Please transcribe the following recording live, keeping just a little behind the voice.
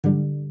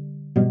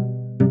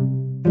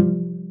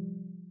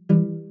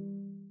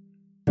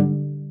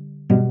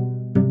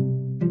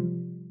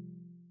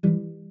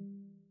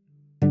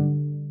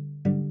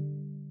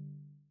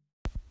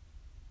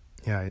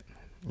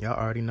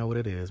already know what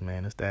it is,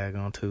 man. It's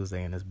daggone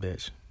Tuesday in this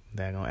bitch.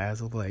 Daggone as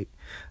of late.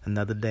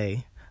 Another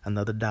day,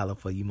 another dollar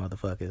for you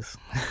motherfuckers.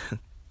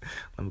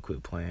 Let me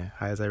quit playing.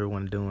 How's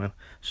everyone doing?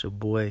 It's your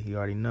boy, you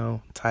already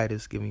know,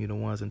 Titus, giving you the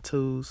ones and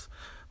twos.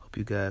 Hope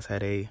you guys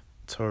had a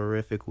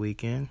terrific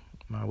weekend.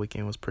 My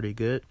weekend was pretty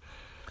good.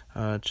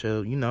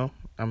 Chill,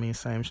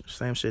 same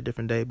shit,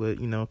 different day, but,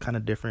 kind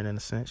of different in a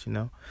sense,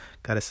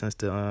 Got a sense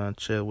to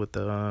chill with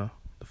the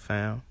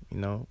fam,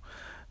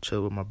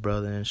 chill with my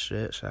brother and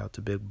shit. Shout out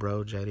to big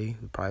bro, JD,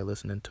 who's probably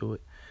listening to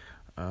it.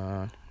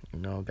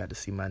 Got to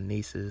see my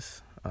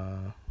nieces.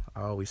 I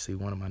always see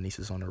one of my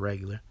nieces on the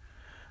regular,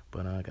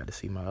 but I got to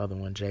see my other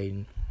one,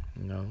 Jaden.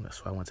 That's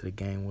who I went to the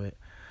game with.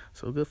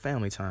 So good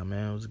family time,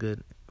 man. It was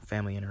good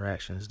family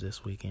interactions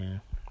this weekend.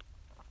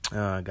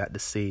 Got to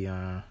see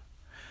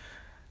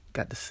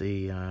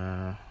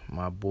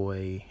my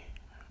boy.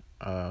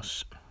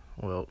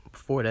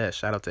 Before that,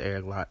 shout out to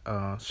Eric.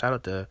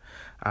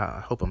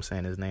 I hope I'm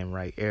saying his name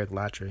right. Eric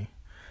Latry.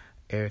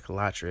 Eric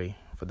Latry.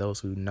 For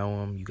those who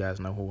know him, you guys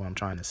know who I'm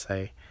trying to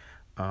say.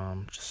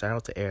 Shout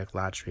out to Eric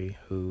Latry,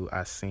 who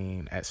I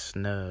seen at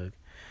Snug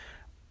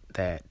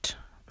that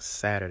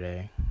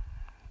Saturday.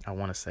 I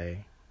want to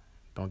say,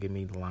 don't give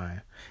me the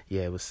line.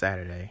 Yeah, it was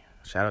Saturday.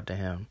 Shout out to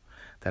him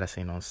that I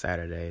seen on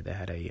Saturday. That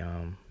had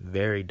a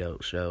very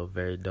dope show,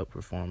 very dope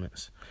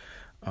performance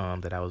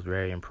that I was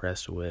very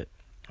impressed with.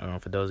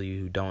 For those of you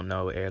who don't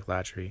know, Eric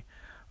Latry,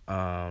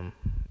 and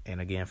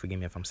again, forgive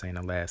me if I'm saying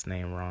the last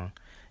name wrong,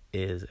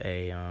 is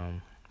a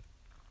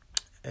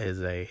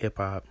hip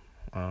hop,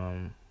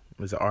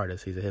 is an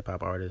artist. He's a hip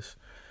hop artist.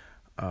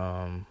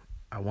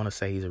 I want to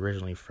say he's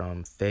originally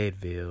from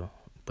Fayetteville,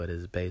 but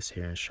is based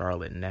here in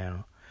Charlotte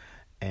now.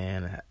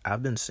 And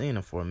I've been seeing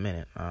him for a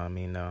minute.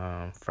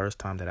 First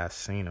time that I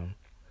seen him,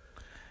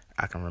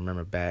 I can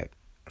remember back,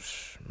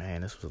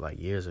 man, this was like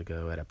years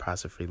ago at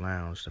Apostrophe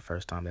Lounge, the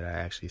first time that I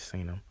actually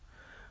seen him.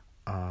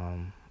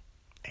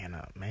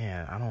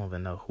 Man, I don't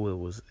even know who it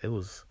was. It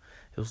was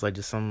like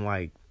just some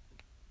like,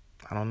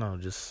 I don't know,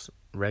 just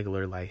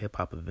regular like hip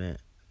hop event.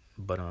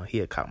 But he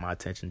had caught my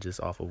attention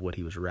just off of what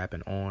he was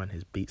rapping on,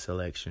 his beat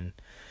selection,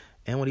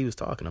 and what he was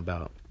talking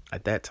about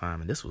at that time.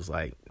 And this was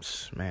like,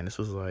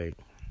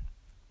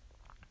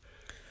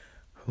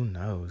 who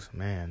knows,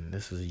 man?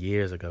 This was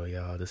years ago,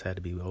 y'all. This had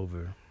to be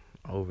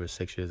over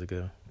 6 years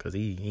ago, because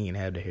he ain't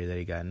have the hair that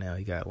he got now.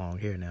 He got long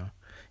hair now.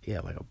 He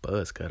had like a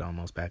buzz cut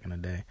almost back in the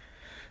day.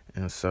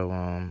 And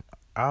so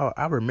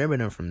I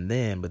remembered him from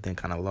then, but then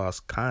kind of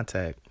lost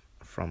contact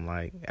from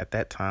like at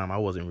that time. I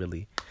wasn't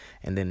really,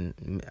 and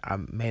then I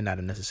may not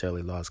have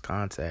necessarily lost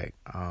contact.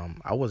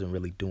 I wasn't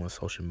really doing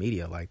social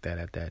media like that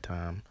at that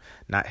time,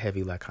 not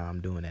heavy like how I'm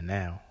doing it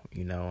now.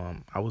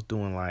 I was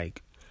doing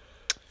like,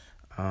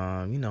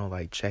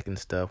 like checking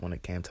stuff when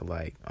it came to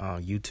like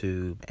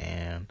YouTube,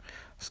 and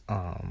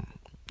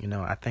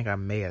I think I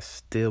may have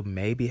still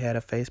maybe had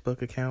a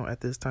Facebook account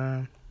at this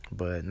time,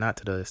 but not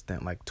to the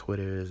extent like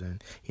Twitter's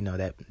and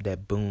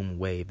that boom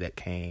wave that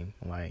came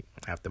like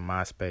after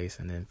MySpace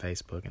and then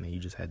Facebook, and then you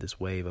just had this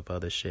wave of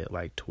other shit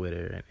like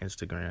Twitter and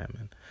Instagram,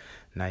 and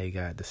now you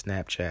got the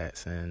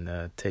Snapchats and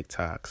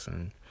TikToks,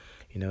 and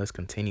it's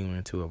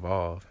continuing to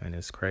evolve, and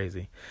it's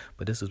crazy.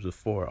 But this was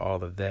before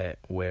all of that,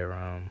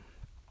 where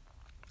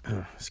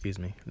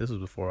this was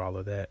before all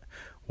of that,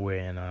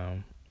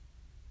 when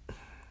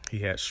he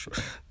had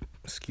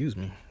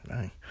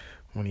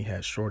when he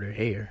had shorter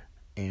hair,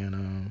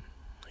 and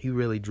he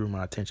really drew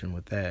my attention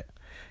with that.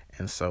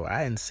 And so I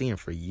hadn't seen him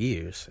for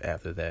years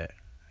after that,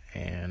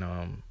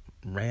 and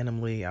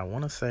randomly, I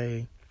want to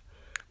say,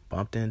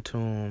 bumped into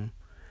him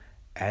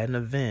at an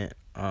event.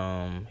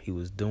 He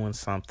was doing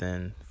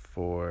something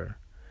for,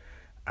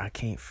 I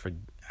can't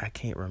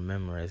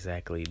remember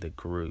exactly the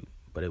group,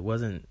 but it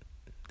wasn't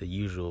the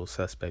usual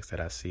suspects that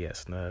I see at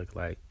Snug.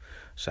 Like,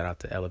 shout out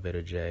to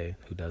Elevator J,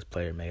 who does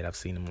Player Made. I've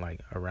seen him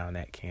like around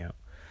that camp.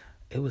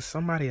 It was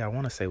somebody I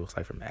want to say was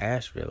like from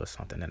Asheville or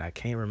something, and I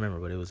can't remember,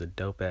 but it was a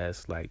dope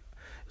ass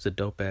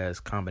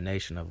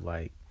combination of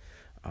like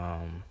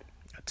a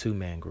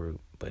 2-man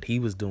group. But he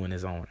was doing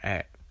his own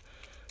act,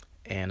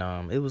 and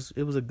it was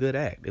a good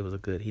act.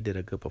 He did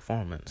a good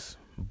performance.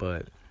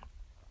 But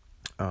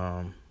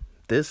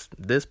this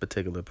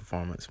particular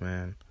performance,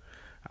 man,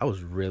 I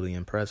was really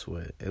impressed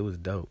with. It was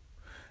dope.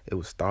 It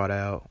was thought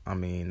out. I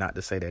mean, not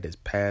to say that his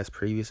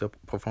previous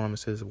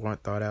performances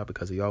weren't thought out,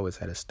 because he always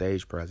had a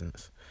stage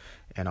presence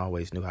and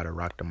always knew how to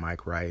rock the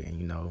mic right.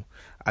 And,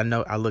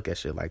 I look at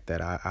shit like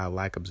that. I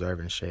like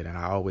observing shit, and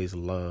I always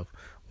love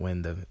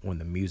when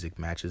the music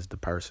matches the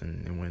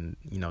person, and when,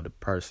 the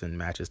person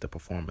matches the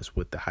performance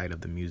with the height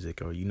of the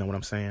music, or, you know what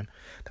I'm saying?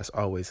 That's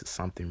always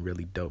something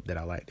really dope that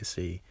I like to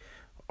see,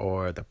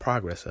 or the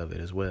progress of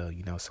it as well.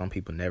 Some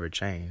people never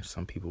change.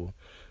 Some people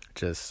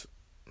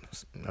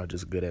are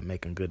just good at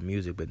making good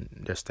music, but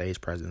their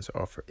stage presence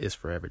is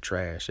forever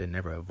trash. It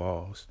never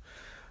evolves.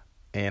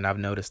 And I've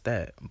noticed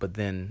that. But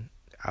then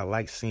I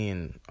like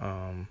seeing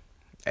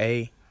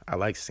I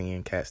like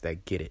seeing cats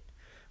that get it,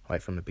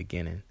 like from the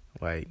beginning.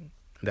 Like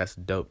that's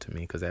dope to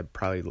me, because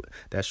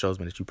that shows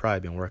me that you probably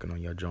been working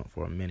on your joint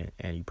for a minute,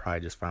 and you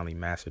probably just finally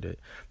mastered it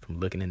from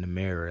looking in the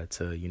mirror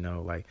to,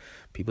 like,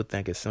 people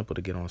think it's simple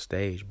to get on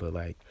stage, but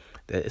like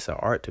that it's an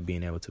art to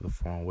being able to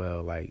perform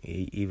well. Like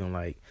even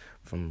like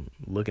from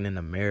looking in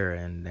the mirror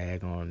and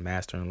daggone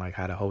mastering like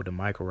how to hold the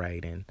mic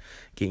right and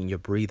getting your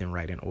breathing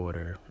right in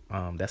order.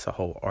 That's a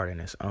whole art in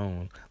its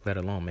own, let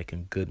alone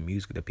making good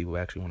music that people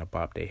actually want to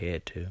bop their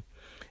head to.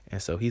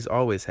 And so he's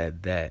always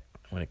had that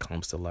when it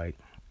comes to like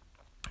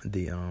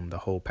the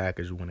whole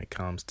package, when it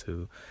comes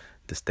to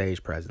the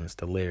stage presence,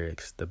 the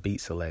lyrics, the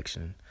beat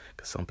selection.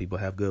 Because some people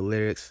have good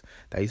lyrics.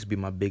 That used to be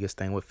my biggest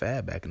thing with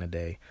Fab back in the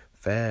day.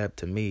 Fab,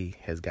 to me,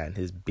 has gotten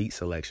his beat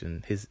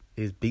selection. His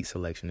beat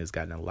selection has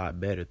gotten a lot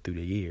better through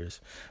the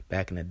years.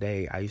 Back in the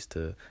day, I used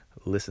to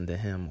listen to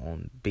him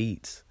on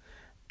beats,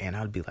 and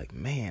I'd be like,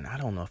 man, I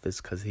don't know if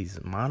it's because he's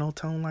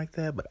monotone like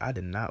that, but I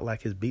did not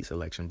like his beat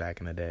selection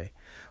back in the day.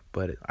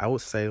 But I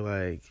would say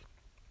like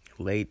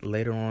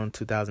later on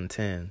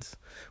 2010s,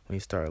 when he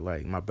started,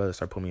 like, my brother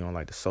started putting me on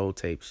like the Soul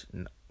Tapes.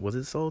 Was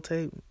it Soul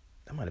Tape?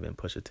 That might have been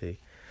Pusha T.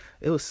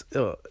 It was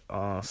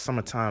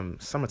summertime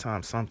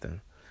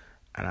something,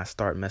 and I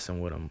started messing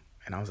with him,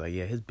 and I was like,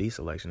 yeah, his beat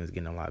selection is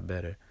getting a lot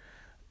better,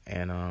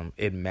 and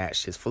it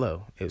matched his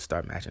flow. It would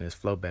start matching his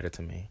flow better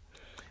to me.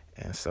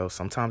 And so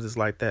sometimes it's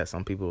like that.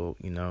 Some people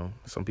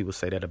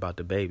say that about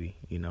the Baby.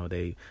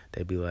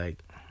 They be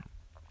like,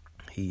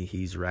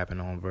 he's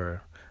rapping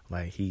over,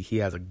 like he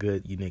has a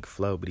good unique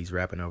flow, but he's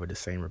rapping over the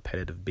same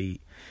repetitive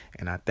beat.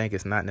 And I think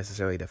it's not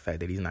necessarily the fact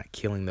that he's not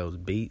killing those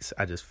beats.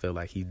 I just feel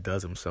like he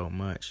does them so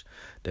much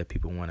that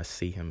people want to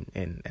see him,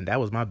 and that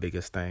was my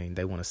biggest thing.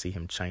 They want to see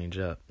him change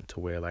up to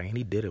where, like, and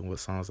he did it with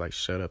songs like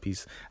Shut Up.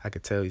 I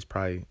could tell he's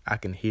probably, I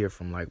can hear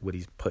from like what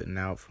he's putting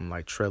out from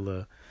like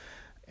Trilla,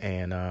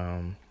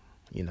 and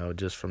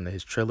just from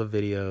his Trilla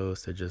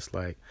videos to just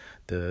like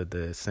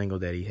the single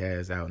that he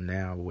has out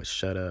now with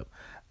Shut Up.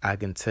 I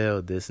can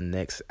tell this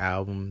next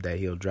album that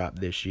he'll drop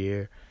this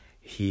year,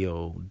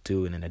 he'll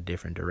do it in a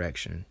different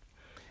direction.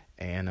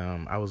 And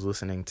I was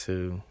listening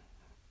to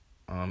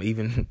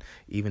even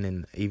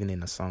in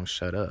the song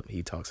Shut Up,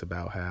 he talks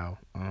about how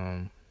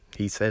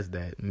he says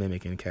that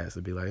mimicking cats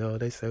would be like, oh,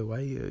 they say, why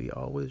you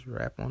always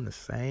rap on the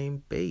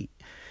same beat?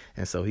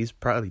 And so he's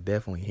probably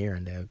definitely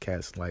hearing that.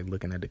 Cats like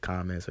looking at the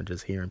comments or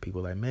just hearing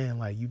people like, man,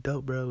 like, you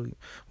dope, bro. When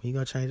you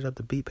gonna change up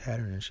the beat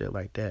pattern and shit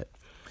like that?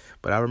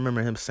 But I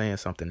remember him saying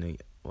something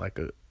like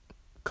a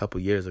couple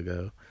years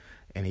ago,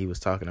 and he was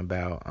talking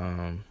about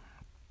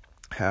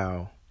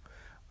how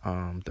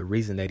the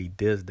reason that he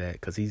does that,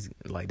 because he's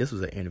like, this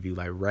was an interview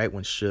like right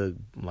when Suge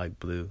like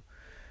blew,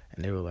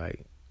 and they were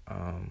like,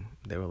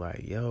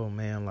 yo,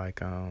 man, like,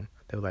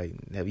 they were like,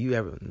 have you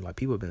ever, like,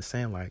 people have been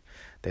saying like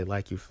they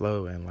like your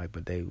flow and like,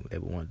 but they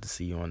wanted to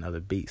see you on other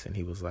beats. And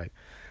he was like,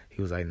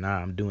 nah,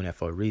 I'm doing that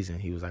for a reason.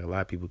 He was like, a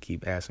lot of people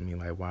keep asking me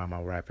like, why am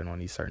I rapping on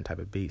these certain type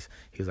of beats?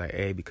 He was like,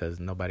 A, because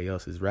nobody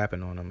else is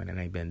rapping on them and it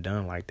ain't been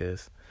done like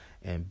this.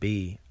 And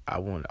B,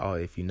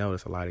 if you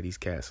notice, a lot of these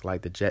cats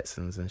like the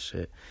Jetsons and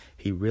shit,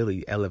 he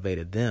really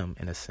elevated them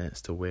in a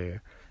sense to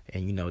where,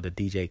 and the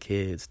DJ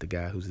Kids, the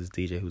guy who's his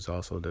DJ, who's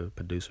also the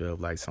producer of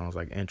like songs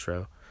like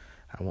Intro,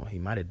 he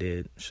might have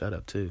did Shut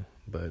Up too,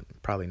 but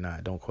probably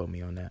not. Don't quote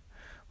me on that.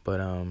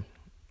 But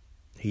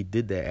he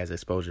did that as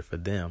exposure for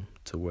them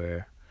to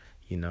where,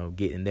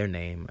 getting their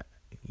name,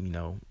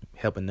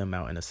 helping them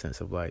out in a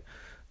sense of like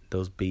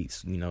those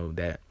beats,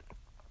 that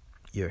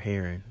you're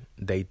hearing,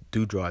 they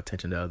do draw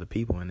attention to other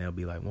people, and they'll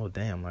be like, well,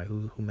 damn, like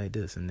who made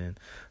this? And then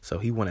so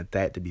he wanted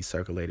that to be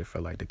circulated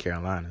for like the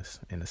Carolinas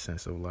in a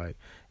sense of like,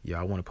 yo,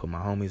 I want to put my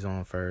homies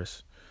on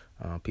first,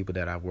 people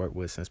that I've worked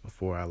with since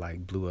before I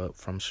like blew up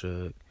from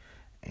Suge.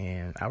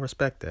 And I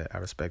respect that. I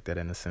respect that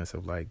in the sense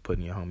of like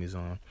putting your homies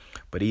on.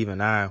 But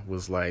even I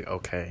was like,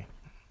 okay,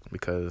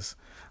 because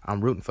I'm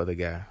rooting for the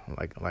guy.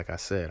 Like I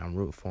said, I'm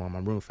rooting for him.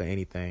 I'm rooting for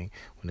anything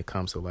when it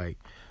comes to like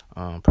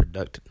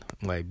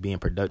being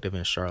productive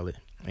in Charlotte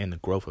and the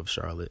growth of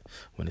Charlotte,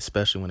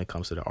 especially when it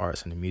comes to the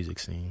arts and the music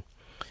scene.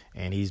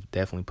 And he's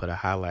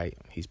definitely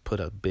he's put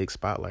a big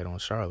spotlight on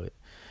Charlotte.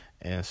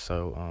 And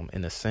so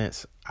in a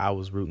sense, I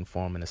was rooting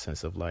for him in the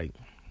sense of like,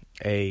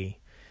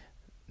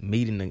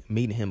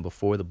 meeting him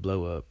before the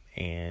blow up,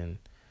 and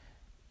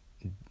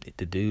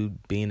the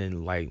dude being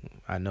in, like,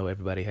 I know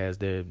everybody has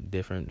their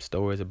different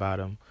stories about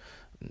him.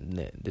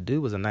 The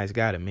dude was a nice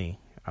guy to me.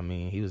 I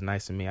mean, he was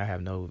nice to me. I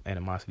have no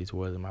animosity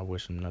towards him. I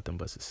wish him nothing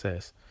but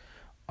success.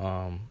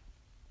 And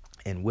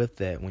with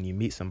that, when you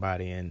meet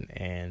somebody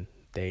and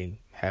they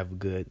have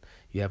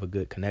you have a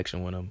good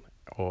connection with them,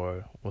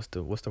 or what's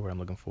the word I'm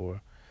looking for?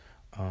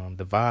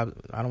 The vibe,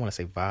 I don't want to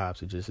say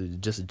vibes,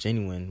 just a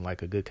genuine,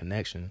 like a good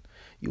connection.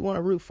 You want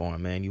to root for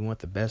him, man. You want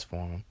the best for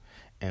him.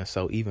 And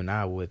so even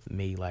now with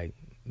me, like,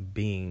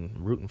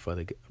 rooting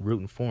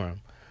for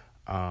him,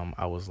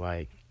 I was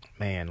like,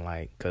 man,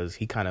 like, cause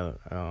he kind of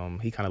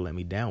let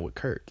me down with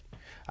Kirk.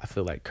 I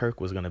feel like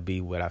Kirk was going to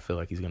be what I feel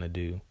like he's going to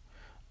do.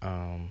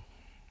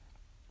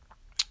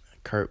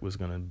 Kirk was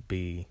going to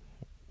be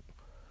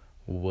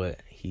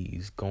what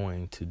he's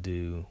going to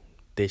do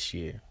this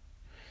year.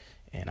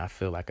 And I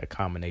feel like a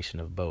combination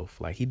of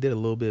both. Like he did a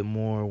little bit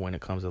more when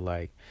it comes to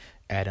like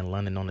adding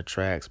London on the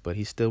tracks, but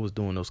he still was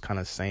doing those kind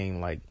of same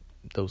like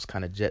those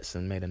kind of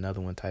Jetson made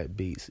another one type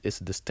beats.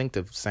 It's a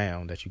distinctive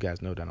sound that you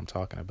guys know that I'm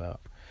talking about.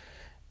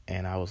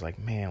 And I was like,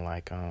 man,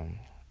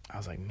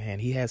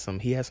 he had some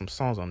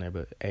songs on there,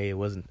 but it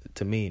wasn't,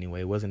 to me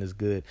anyway, it wasn't as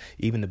good.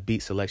 Even the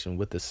beat selection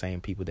with the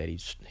same people that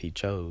he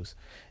chose,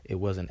 it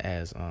wasn't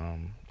as that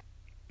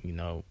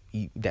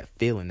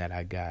feeling that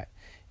I got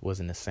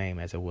wasn't the same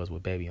as it was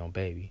with Baby on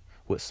Baby,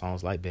 with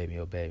songs like Baby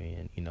on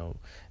Baby, and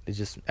I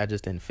just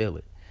didn't feel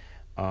it.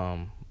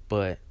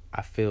 But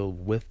I feel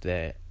with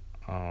that,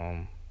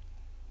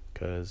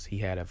 because he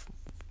had a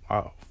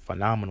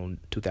phenomenal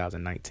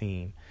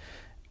 2019.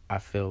 I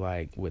feel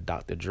like with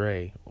Dr.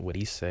 Dre, what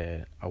he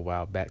said a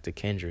while back to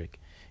Kendrick,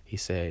 he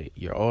said,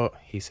 you're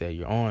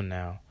on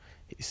now.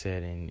 He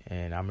said,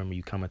 and I remember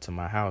you coming to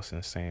my house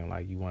and saying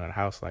like you wanted a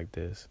house like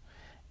this.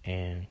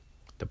 And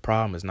the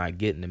problem is not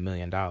getting $1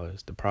 million.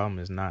 The problem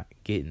is not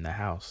getting the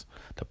house.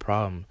 The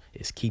problem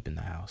is keeping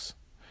the house.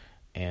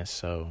 And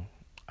so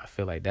I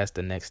feel like that's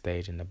the next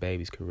stage in the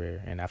Baby's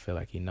career. And I feel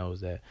like he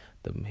knows that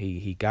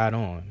he got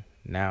on.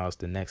 Now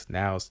it's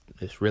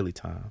really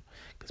time,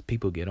 because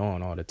people get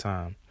on all the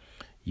time.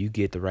 You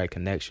get the right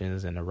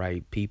connections and the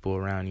right people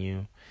around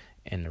you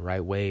and the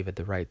right wave at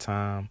the right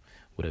time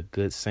with a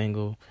good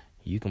single,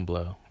 you can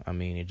blow. I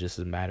mean, it just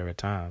is a matter of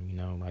time,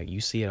 like you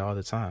see it all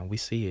the time. We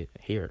see it,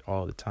 hear it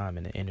all the time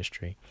in the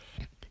industry.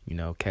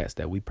 Cats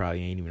that we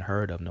probably ain't even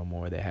heard of no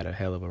more that had a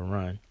hell of a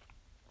run,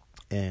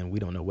 and we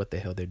don't know what the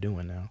hell they're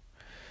doing now.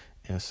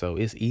 And so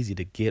it's easy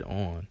to get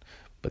on,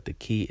 but the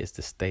key is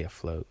to stay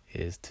afloat,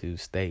 is to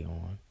stay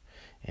on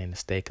and to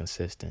stay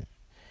consistent.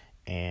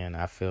 And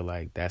I feel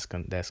like that's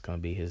gonna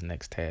be his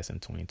next task in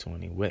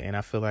 2020. And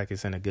I feel like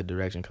it's in a good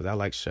direction, because I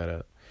like Shut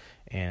Up,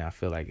 and I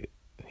feel like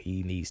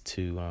he needs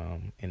to,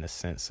 in the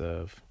sense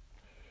of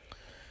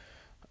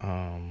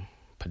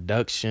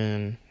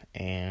production,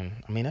 and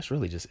I mean that's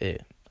really just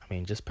it. I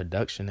mean just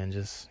production and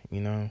just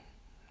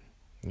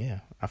yeah.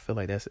 I feel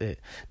like that's it.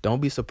 Don't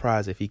be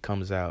surprised if he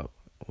comes out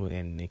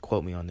and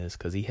quote me on this,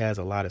 because he has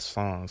a lot of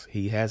songs.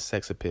 He has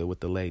sex appeal with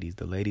the ladies.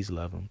 The ladies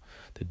love him.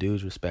 The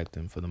dudes respect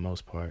him for the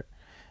most part.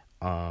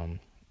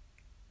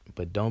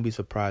 But don't be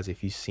surprised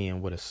if you see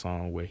him with a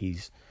song where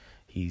he's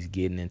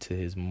getting into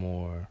his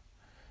more,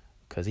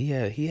 because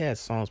he had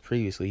songs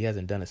previously. He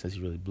hasn't done it since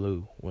he really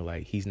blew, where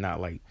like he's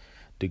not like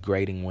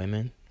degrading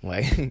women,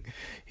 like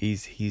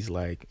he's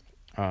like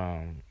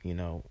talking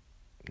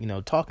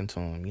to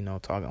him,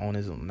 talking on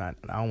his, not,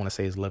 I don't want to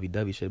say his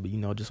lovey-dovey shit,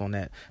 but just on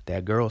that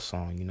girl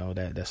song,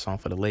 that song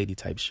for the lady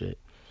type shit.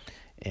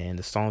 And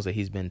the songs that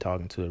he's been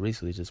talking to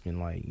recently just been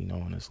like,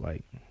 and it's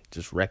like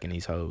just wrecking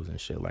these hoes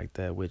and shit like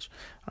that, which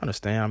I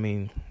understand. I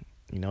mean,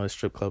 his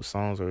strip club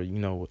songs are,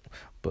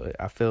 but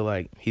I feel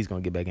like he's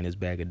going to get back in his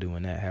bag of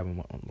doing that,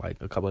 having like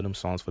a couple of them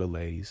songs for the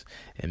ladies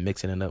and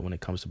mixing it up when it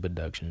comes to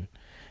production.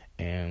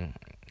 And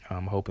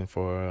I'm hoping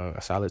for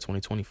a solid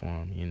 2020 for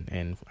him,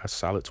 and a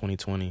solid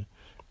 2020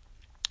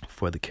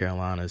 for the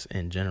Carolinas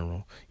in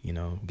general.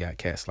 Got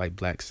cats like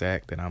Black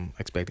Sack that I'm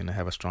expecting to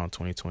have a strong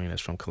 2020.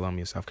 That's from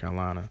Columbia, South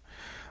Carolina.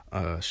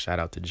 Shout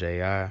out to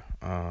J.I.,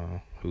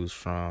 who's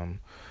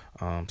from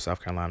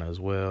South Carolina as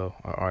well.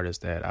 An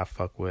artist that I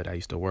fuck with, I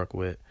used to work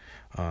with,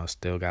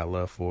 still got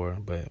love for,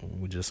 but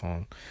we're just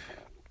on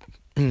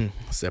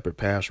separate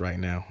paths right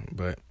now.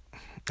 But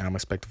I'm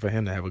expecting for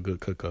him to have a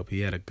good cook-up.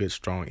 He had a good,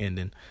 strong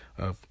ending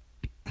of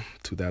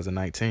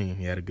 2019.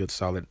 He had a good,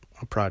 solid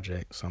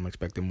project, so I'm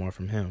expecting more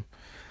from him.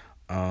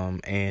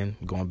 And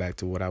going back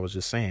to what I was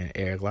just saying,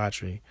 Eric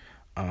Lotry,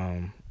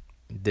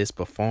 this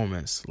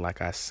performance,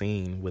 like I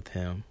seen with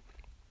him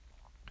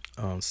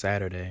on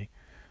Saturday,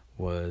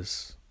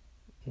 was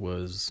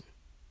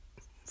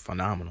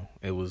phenomenal.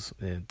 It was,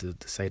 to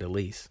say the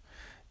least.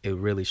 It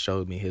really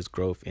showed me his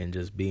growth in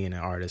just being an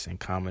artist and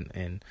common.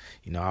 And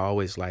I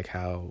always like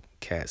how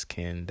cats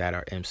that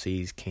are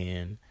MCs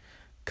can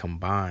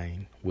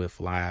combine with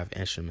live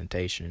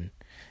instrumentation,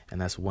 and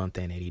that's one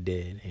thing that he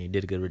did, and he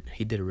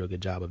did a real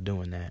good job of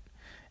doing that.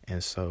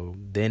 And so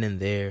then and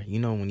there,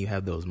 when you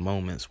have those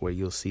moments where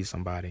you'll see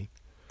somebody,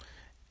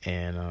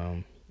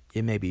 and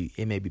it may be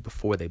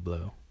before they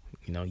blow,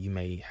 you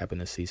may happen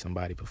to see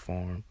somebody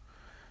perform,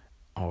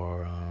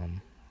 or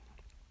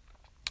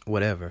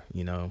whatever,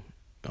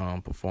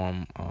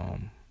 perform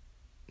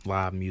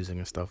live music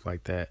and stuff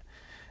like that.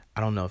 I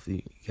don't know if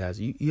you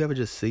guys, you ever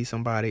just see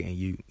somebody and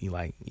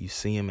you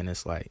see them and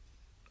it's like,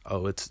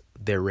 oh,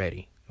 they're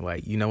ready.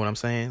 Like, you know what I'm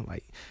saying?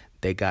 Like,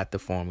 they got the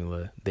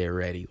formula, they're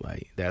ready.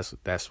 Like, that's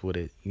what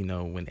it,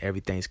 when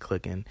everything's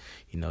clicking,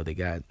 they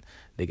got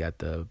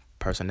the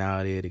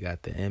personality, they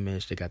got the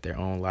image, they got their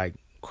own like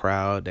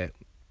crowd that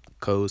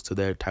goes to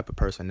their type of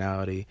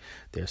personality,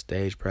 their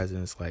stage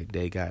presence. Like,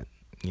 they got,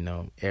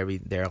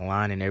 they're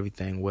aligning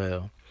everything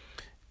well.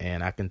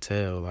 And I can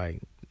tell,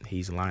 like,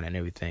 he's lining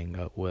everything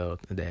up well.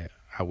 That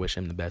I wish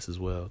him the best as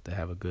well, to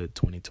have a good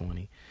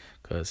 2020,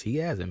 because he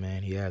has it,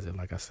 man. He has it.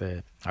 Like I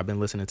said, I've been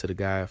listening to the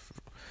guy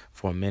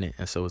for a minute,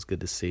 and so it's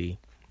good to see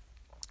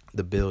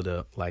the build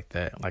up like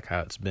that, like how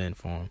it's been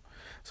for him.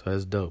 So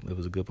that's dope. It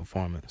was a good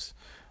performance.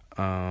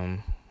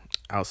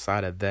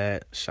 Outside of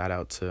that, shout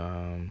out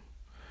to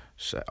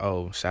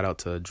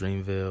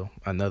Dreamville,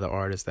 another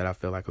artist that I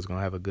feel like was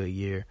gonna have a good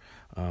year.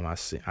 I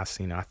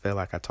feel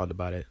like I talked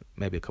about it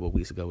maybe a couple of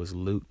weeks ago. Was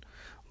Lute.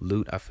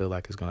 I feel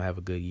like is gonna have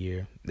a good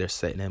year. They're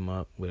setting him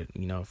up with,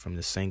 from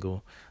the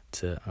single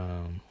to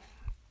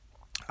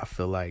I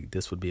feel like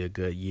this would be a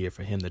good year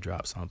for him to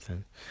drop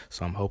something.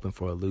 So I'm hoping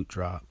for a Lute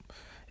drop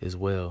as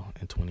well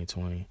in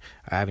 2020.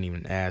 I haven't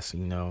even asked,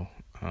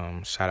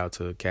 shout out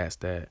to cats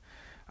that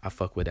I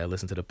fuck with that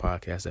listen to the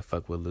podcast that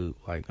fuck with Lute,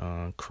 like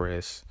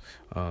Chris,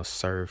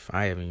 Surf.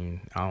 I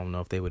don't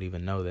know if they would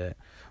even know that,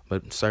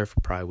 but Surf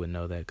probably would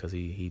know that because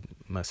he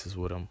messes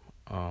with them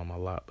a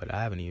lot. But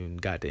I haven't even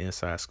got the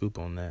inside scoop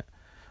on that,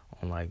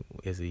 on like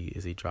is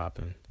he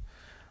dropping?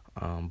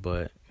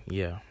 But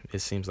yeah, it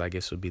seems like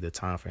this would be the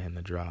time for him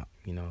to drop.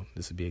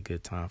 This would be a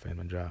good time for him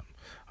to drop,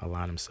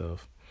 align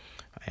himself.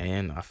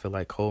 And I feel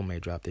like Cole may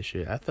drop this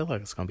year. I feel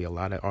like it's going to be a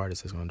lot of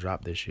artists that's going to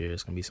drop this year.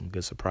 It's going to be some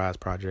good surprise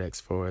projects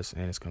for us,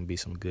 and it's going to be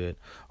some good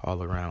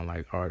all-around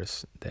like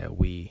artists that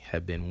we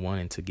have been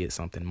wanting to get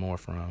something more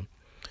from,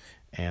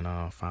 and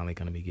finally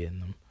going to be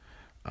getting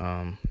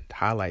them.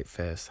 Highlight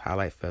Fest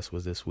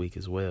was this week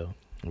as well.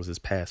 It was this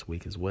past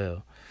week as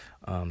well.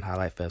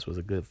 Highlight Fest was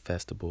a good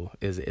festival.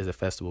 Is a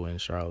festival in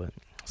Charlotte.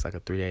 It's like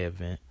a 3-day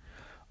event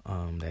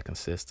that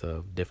consists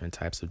of different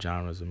types of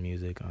genres of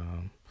music.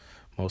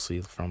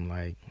 Mostly from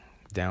like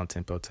down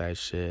tempo type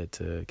shit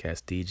to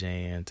cats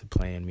DJing to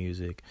playing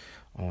music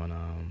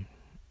on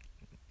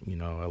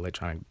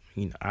electronic.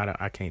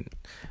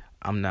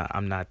 I'm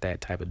not that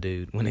type of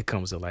dude when it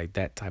comes to like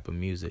that type of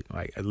music.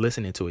 Like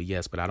listening to it,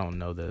 yes, but I don't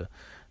know the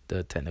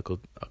technical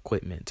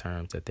equipment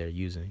terms that they're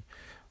using.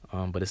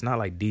 But it's not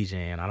like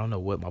DJing. I don't know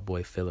what my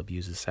boy Philip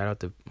uses. Shout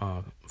out to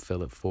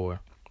Philip for.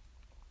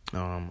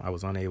 I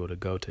was unable to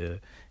go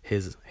to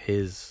his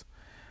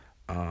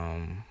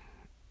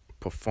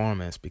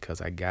performance because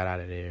I got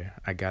out of there.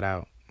 I got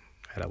out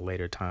at a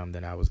later time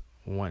than I was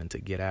wanting to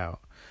get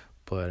out.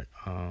 But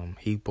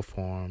he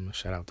performed.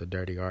 Shout out to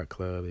Dirty Art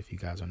Club. If you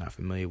guys are not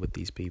familiar with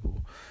these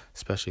people,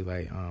 especially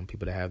like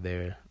people that have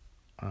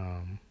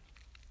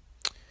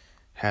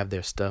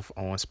their stuff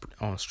on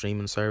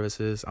streaming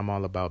services. I'm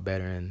all about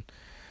bettering,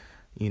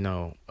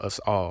 us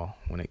all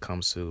when it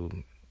comes to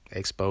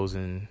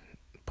exposing,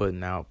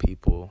 putting out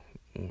people.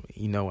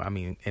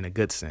 In a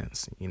good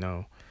sense.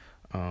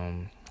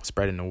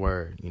 Spreading the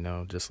word,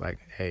 just like,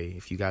 hey,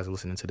 if you guys are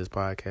listening to this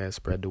podcast,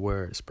 spread the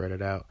word, spread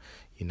it out.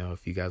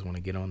 If you guys want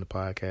to get on the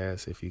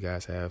podcast, if you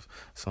guys have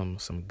some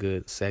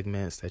good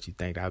segments that you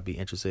think I'd be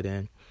interested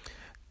in,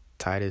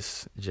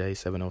 Titus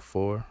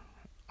J704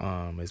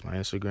 is my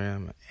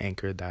Instagram.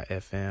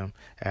 Anchor.fm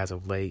as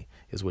of late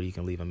is where you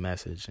can leave a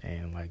message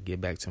and like get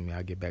back to me.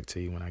 I'll get back to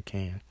you when I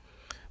can.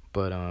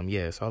 But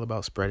yeah, it's all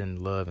about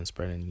spreading love and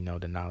spreading,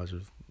 the knowledge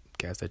of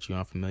cats that you're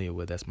unfamiliar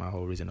with. That's my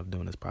whole reason of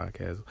doing this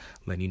podcast,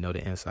 letting you know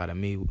the inside of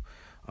me,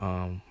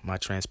 my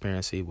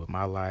transparency with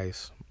my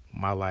life,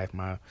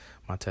 my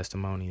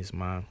testimonies,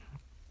 my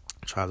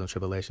trials and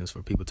tribulations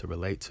for people to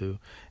relate to,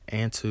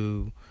 and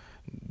to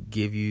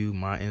give you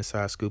my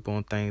inside scoop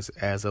on things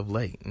as of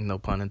late, no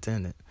pun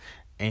intended,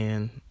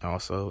 and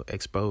also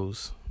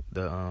expose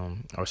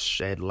or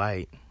shed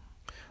light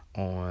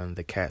on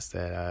the cats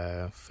that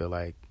I feel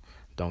like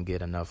don't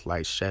get enough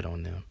light shed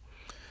on them.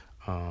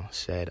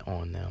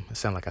 It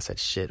sounded like I said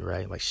shit,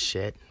 right? Like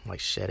shed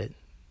it.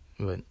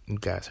 But you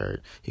guys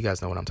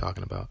know what I'm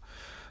talking about.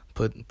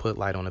 Put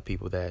light on the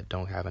people that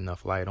don't have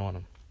enough light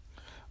on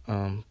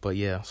them. But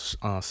yeah,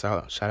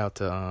 shout out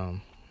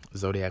to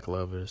Zodiac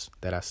Lovers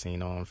that I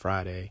seen on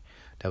Friday.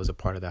 That was a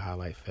part of the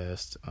Highlight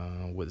Fest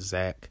with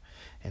Zach,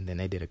 and then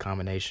they did a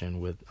combination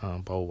with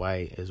Bo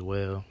White as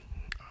well.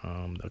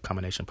 A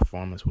combination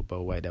performance with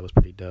Bo White that was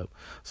pretty dope.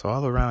 So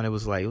all around, it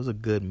was a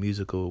good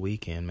musical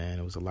weekend, man.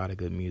 It was a lot of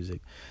good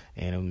music,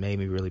 and it made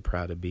me really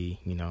proud to be,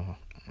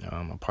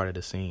 a part of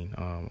the scene,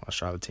 a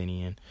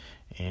Charlottenian,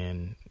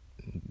 and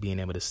being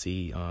able to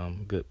see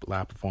good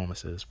live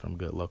performances from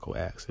good local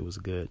acts. It was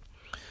good.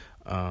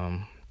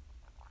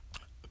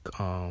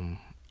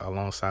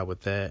 Alongside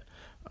with that,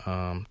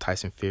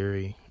 Tyson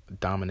Fury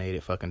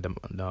dominated fucking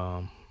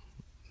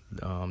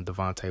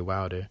Devontae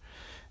Wilder.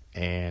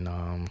 And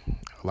a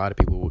lot of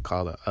people would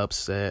call it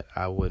upset.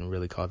 I wouldn't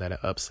really call that an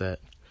upset.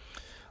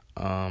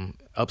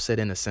 Upset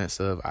in the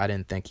sense of I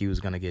didn't think he was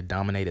going to get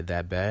dominated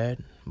that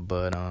bad.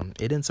 But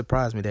it didn't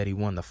surprise me that he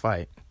won the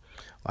fight.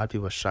 A lot of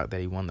people are shocked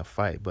that he won the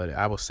fight. But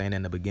I was saying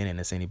in the beginning,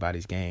 it's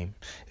anybody's game.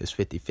 It's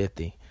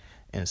 50-50.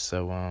 And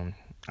so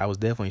I was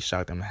definitely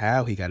shocked on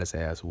how he got his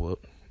ass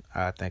whooped.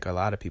 I think a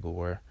lot of people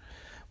were.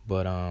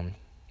 But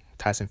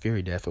Tyson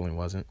Fury definitely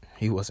wasn't.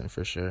 He wasn't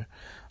for sure.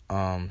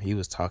 He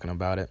was talking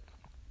about it.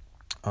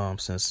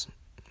 Since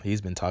he's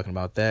been talking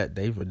about that,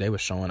 they were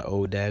showing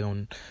old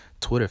daggone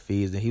Twitter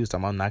feeds that he was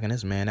talking about knocking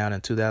this man out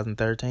in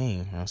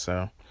 2013. And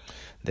so,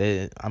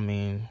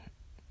 I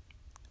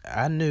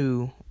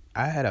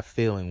had a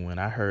feeling when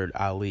I heard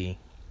Ali,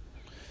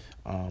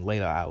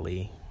 Layla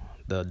Ali,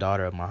 the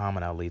daughter of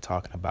Muhammad Ali,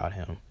 talking about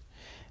him,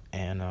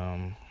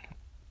 and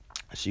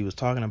she was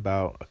talking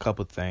about a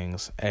couple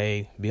things.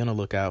 A, be on the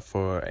lookout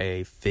for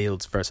a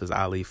Fields versus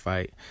Ali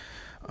fight.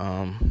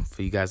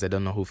 For you guys that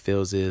don't know who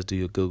Fields is, do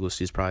your Google.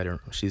 She's probably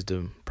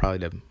the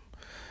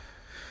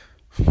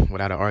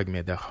without an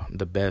argument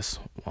the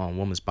best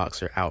women's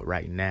boxer out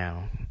right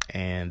now.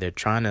 And they're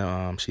trying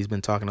to. She's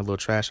been talking a little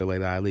trash to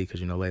Layla Ali because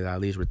Layla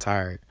Ali's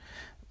retired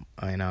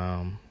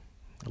and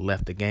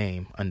left the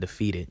game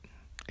undefeated.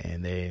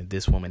 And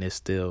this woman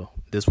is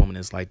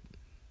like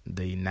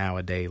the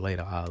nowadays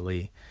Layla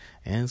Ali,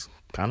 and it's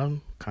kind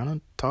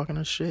of talking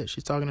her shit.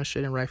 She's talking her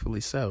shit, and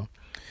rightfully so.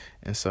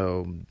 And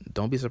so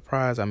don't be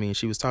surprised. I mean,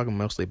 she was talking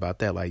mostly about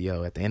that, like,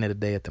 yo, at the end of the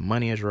day, if the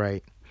money is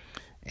right,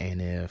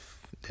 and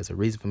if there's a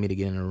reason for me to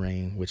get in the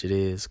ring, which it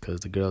is,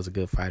 because the girl's a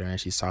good fighter and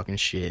she's talking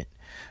shit,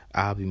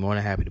 I'll be more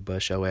than happy to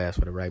bust your ass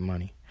for the right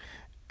money.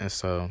 And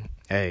so,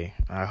 hey,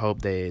 I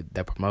hope the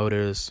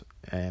promoters,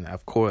 and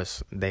of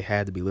course, they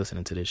had to be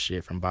listening to this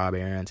shit, from Bob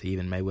Arum to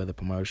even Mayweather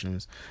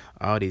Promotions.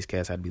 All these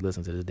cats had to be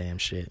listening to this damn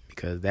shit,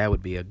 because that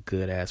would be a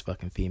good-ass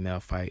fucking female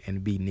fight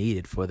and be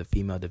needed for the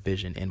female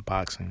division in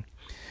boxing.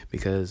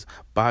 Because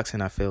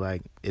boxing, I feel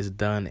like, it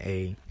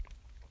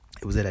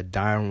was at a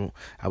down,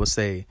 I would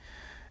say,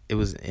 it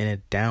was in a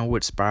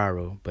downward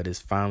spiral, but it's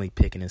finally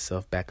picking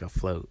itself back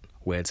afloat,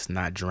 where it's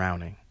not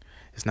drowning.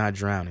 It's not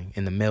drowning,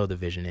 in the male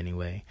division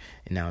anyway.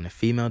 And now in the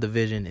female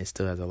division, it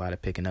still has a lot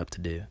of picking up to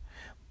do.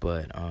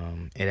 But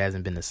it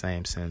hasn't been the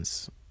same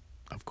since,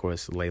 of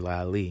course,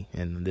 Layla Ali.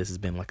 And this has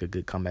been like a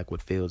good comeback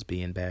with Fields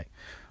being back.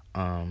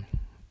 I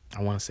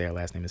want to say her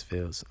last name is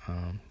Fields.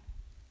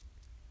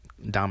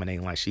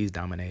 Dominating like she's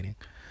dominating.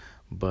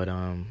 But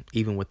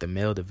even with the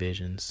male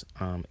divisions,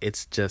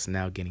 it's just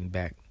now getting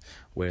back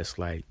where it's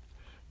like,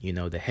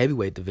 the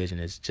heavyweight division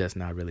is just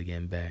not really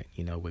getting back,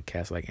 with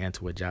cats like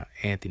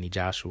Anthony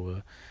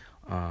Joshua,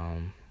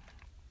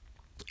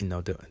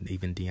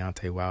 even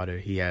Deontay Wilder.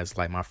 He has,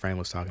 like my friend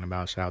was talking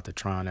about, shout out to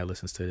Tron that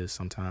listens to this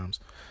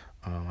sometimes.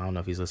 I don't know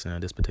if he's listening to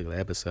this particular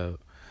episode,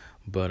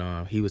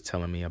 but he was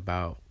telling me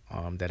about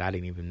that I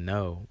didn't even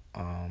know,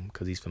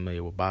 because he's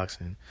familiar with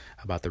boxing,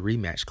 about the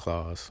rematch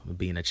clause of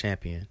being a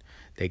champion.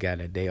 They get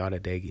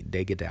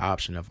the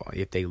option of,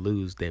 if they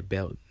lose their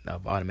belt,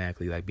 of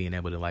automatically like being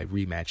able to like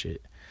rematch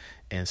it.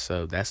 And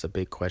so that's a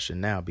big question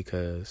now,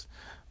 because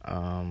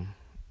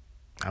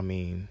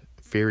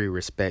Fury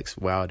respects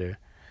Wilder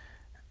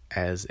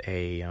as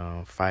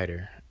a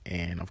fighter,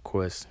 and of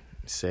course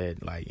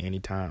said, like,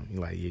 anytime,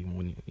 like,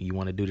 when you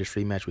want to do this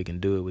rematch, we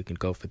can do it. We can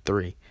go for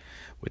 3,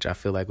 which I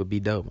feel like would be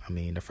dope. I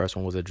mean, the first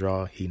one was a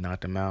draw. He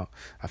knocked him out.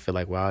 I feel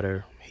like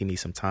Wilder, he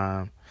needs some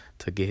time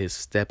to get his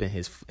step in,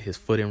 his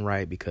footing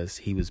right, because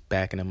he was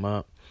backing him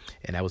up,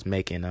 and that was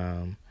making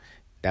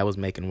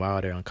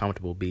Wilder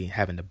uncomfortable,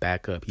 having to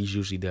back up. He's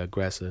usually the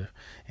aggressor,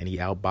 and he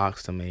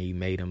outboxed him, and he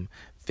made him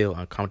feel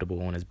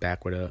uncomfortable on his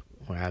backward up,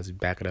 when I was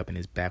backing up in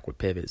his backward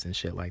pivots and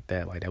shit like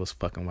that. Like, that was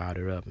fucking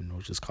Wilder up, and it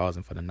was just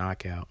causing for the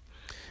knockout.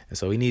 And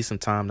so he needs some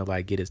time to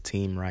like get his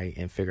team right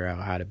and figure out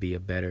how to be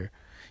get better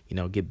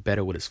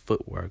with his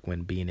footwork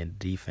when being in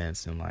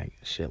defense and like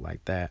shit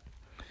like that.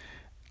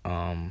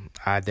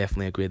 I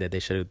definitely agree that they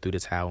should have threw the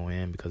towel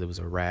in, because it was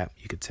a wrap.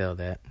 You could tell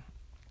that.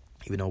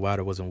 Even though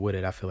Wilder wasn't with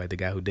it, I feel like the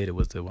guy who did it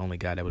was the only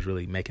guy that was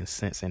really making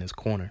sense in his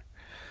corner.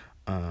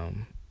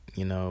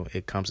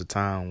 It comes a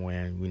time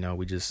when,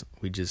 we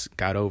just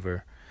got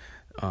over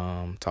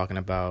talking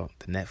about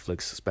the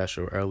Netflix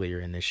special earlier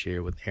in this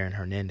year with Aaron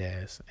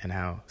Hernandez, and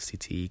how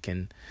CTE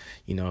can,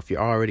 if you're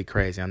already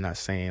crazy, I'm not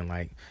saying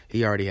like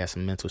he already has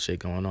some mental shit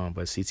going on,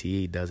 but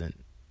CTE doesn't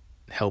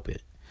help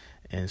it.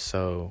 And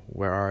so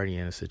we're already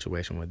in a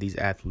situation where these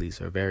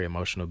athletes are very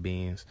emotional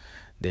beings.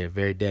 They're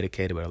very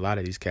dedicated, but a lot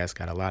of these cats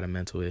got a lot of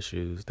mental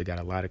issues. They got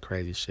a lot of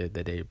crazy shit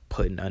that they're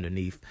putting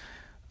underneath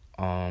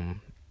the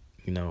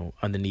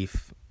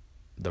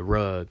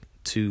rug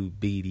to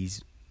be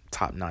these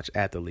top-notch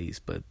athletes.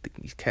 But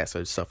these cats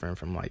are suffering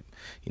from, like,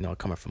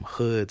 coming from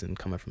hoods and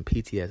coming from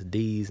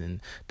PTSDs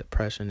and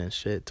depression and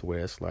shit, to where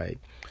it's like,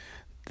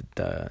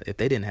 if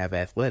they didn't have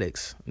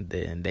athletics,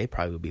 then they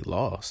probably would be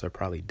lost or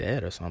probably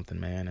dead or something,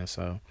 man. And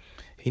so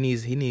he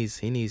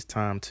needs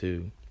time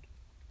to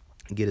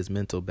get his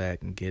mental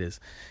back and get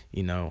his,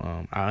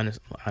 I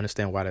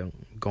understand why they're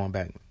going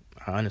back.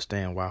 I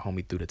understand why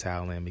homie threw the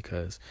towel in,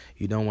 because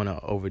you don't want to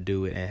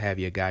overdo it and have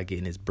your guy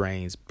getting his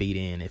brains beat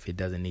in if it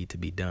doesn't need to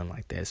be done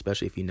like that,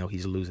 especially if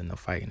he's losing the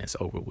fight and it's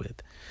over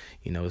with.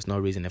 There's no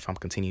reason, if I'm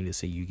continuing to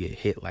see you get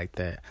hit like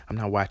that, I'm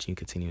not watching you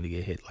continue to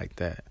get hit like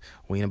that.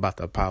 We ain't about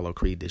to Apollo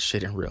Creed this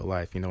shit in real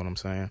life, you know what I'm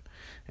saying?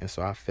 And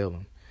so I feel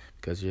him,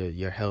 because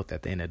your health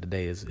at the end of the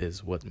day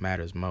is what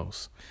matters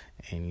most.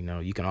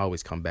 And, you can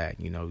always come back.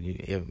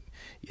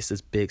 It's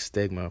this big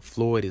stigma.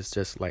 Floyd is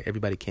just like,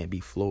 everybody can't be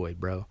Floyd,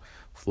 bro.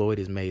 Floyd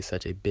has made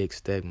such a big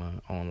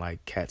stigma on,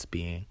 like, cats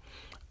being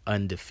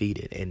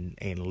undefeated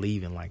and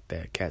leaving like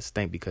that. Cats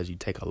think because you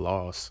take a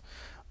loss,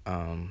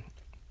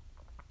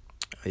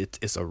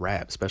 it's a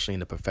wrap, especially in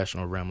the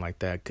professional realm like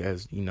that,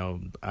 because, you know,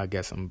 I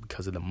guess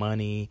because of the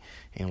money,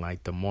 and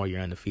like the more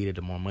you're undefeated,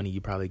 the more money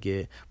you probably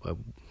get. But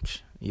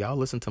y'all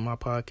listen to my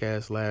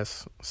podcast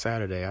last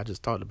Saturday. I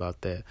just talked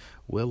about that.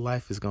 Real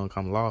life is going to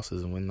come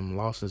losses, and when them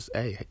losses,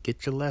 hey,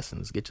 get your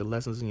lessons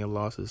in your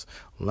losses,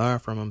 learn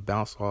from them,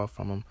 bounce off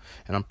from them,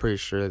 and I'm pretty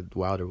sure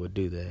Wilder would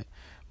do that.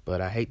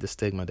 But I hate the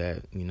stigma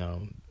that, you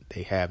know,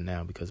 they have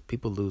now, because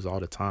people lose all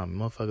the time.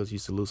 Motherfuckers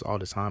used to lose all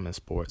the time in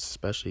sports,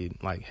 especially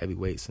like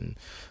heavyweights, and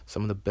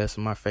some of the best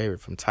of my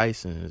favorite from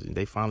Tyson,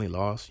 they finally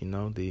lost. You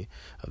know, the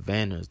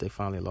Evanders, they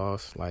finally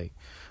lost. Like,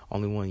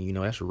 only one, you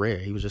know, that's rare.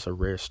 He was just a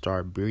rare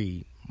star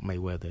breed,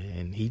 Mayweather,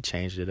 and he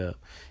changed it up.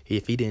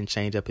 If he didn't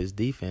change up his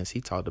defense,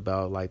 he talked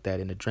about like that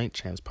in the Drink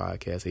Champs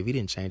podcast. If he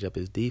didn't change up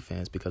his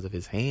defense because of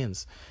his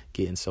hands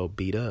getting so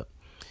beat up,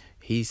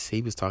 he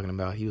was talking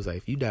about, he was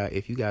like,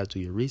 if you guys do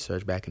your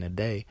research back in the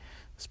day,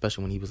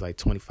 especially when he was like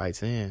 25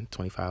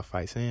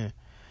 fights in,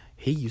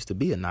 he used to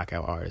be a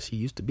knockout artist. He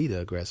used to be the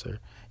aggressor.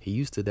 He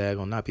used to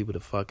knock people the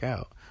fuck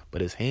out.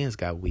 But his hands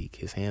got weak.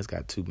 His hands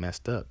got too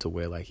messed up to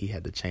where like he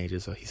had to change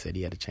his, so he said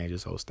he had to change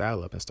his whole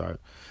style up and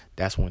start.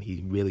 That's when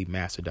he really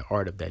mastered the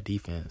art of that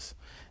defense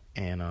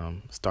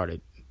and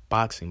started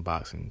boxing.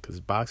 Because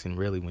boxing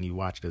really, when you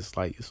watch it,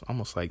 it's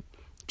almost like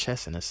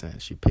chess in a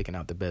sense. You're picking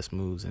out the best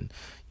moves and,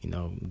 you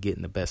know,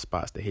 getting the best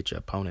spots to hit your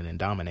opponent and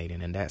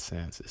dominating in that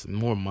sense. It's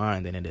more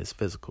mind than it is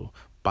physical.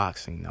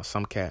 Boxing. Now,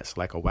 some cats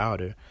like a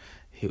Wilder,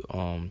 who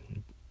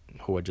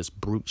are just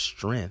brute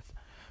strength,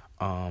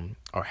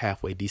 are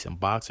halfway decent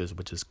boxers,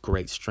 which is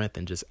great strength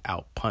and just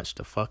out-punch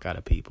the fuck out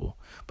of people.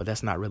 But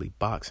that's not really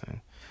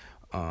boxing.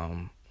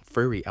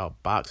 Fury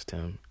outboxed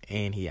him,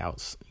 and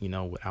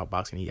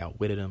outboxing, he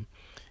outwitted him.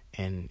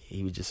 And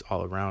he was just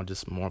all around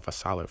just more of a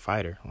solid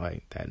fighter.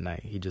 Like that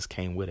night, he just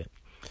came with it.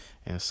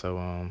 And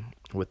so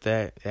with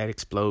that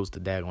explodes the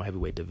daggone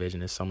heavyweight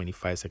division. There's so many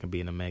fights that can be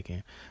in the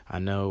making. I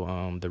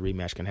know the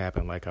rematch can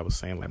happen, like I was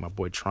saying, like my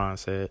boy Tron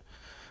said.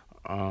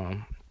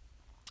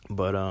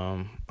 But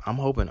I'm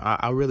hoping.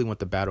 I really want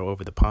the battle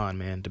over the pond,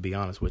 man, to be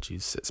honest with you,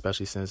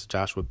 especially since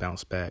Joshua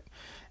bounced back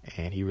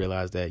and he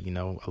realized that, you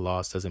know, a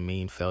loss doesn't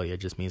mean failure.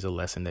 It just means a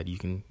lesson that you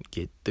can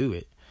get through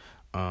it.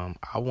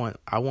 I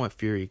want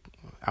Fury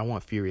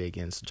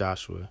against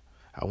Joshua.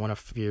 I want a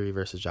Fury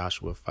versus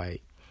Joshua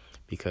fight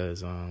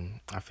because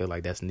I feel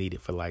like that's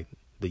needed for like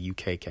the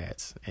UK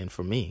cats, and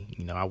for me,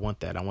 you know, I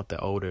want that. I want the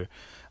older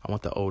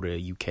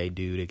UK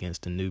dude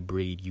against the new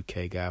breed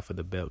UK guy for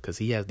the belt, because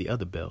he has the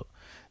other belt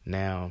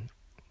now.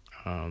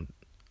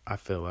 I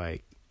feel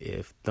like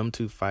if them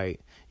two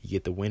fight, you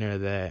get the winner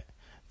of that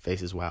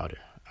faces Wilder.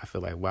 I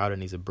feel like Wilder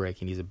needs a break.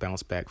 He needs a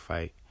bounce back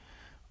fight.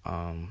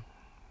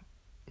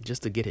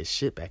 Just to get his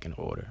shit back in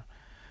order,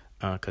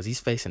 because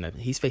he's facing a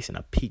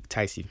peak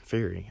Tyson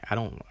Fury.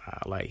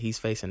 He's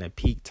facing a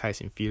peak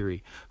Tyson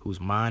Fury whose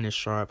mind is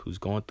sharp, who's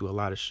going through a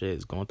lot of shit,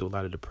 is going through a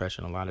lot of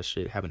depression, a lot of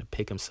shit, having to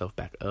pick himself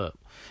back up.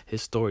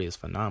 His story is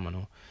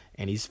phenomenal,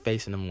 and he's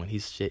facing him when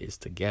his shit is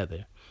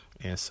together.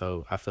 And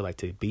so I feel like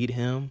to beat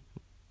him,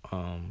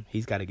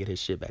 he's got to get his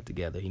shit back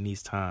together. He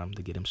needs time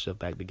to get himself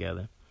back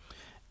together,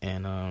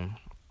 and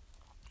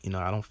you know,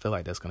 I don't feel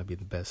like that's going to be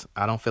the best.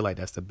 I don't feel like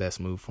that's the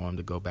best move for him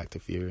to go back to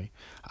Fury.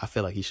 I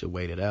feel like he should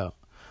wait it out.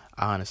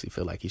 I honestly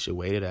feel like he should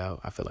wait it out.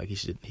 I feel like he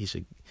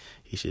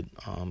should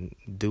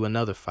do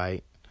another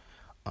fight,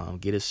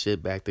 get his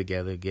shit back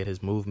together, get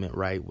his movement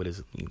right with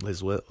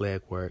his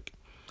leg work,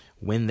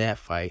 win that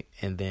fight,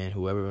 and then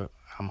whoever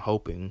I'm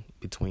hoping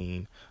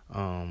between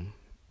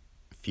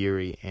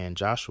Fury and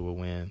Joshua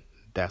win,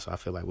 that's what I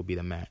feel like would be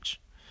the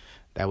match.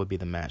 That would be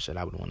the match that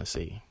I would want to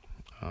see,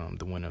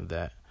 the winner of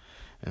that.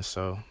 And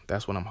so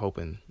that's what I'm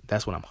hoping.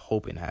 That's what I'm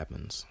hoping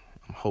happens.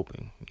 I'm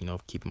hoping, you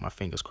know, keeping my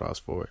fingers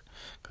crossed for it,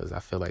 because I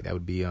feel like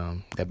that'd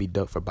be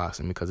dope for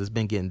boxing, because it's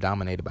been getting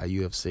dominated by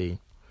UFC,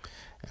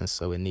 and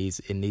so it needs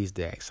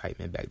the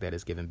excitement back that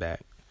it's giving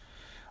back,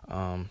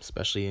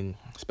 especially in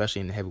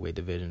the heavyweight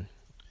division.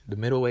 The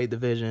middleweight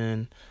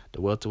division, the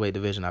welterweight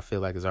division, I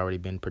feel like has already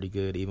been pretty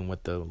good, even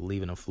with the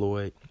leaving of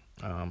Floyd.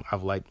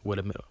 I've liked what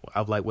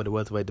the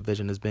welterweight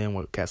division has been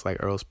with cats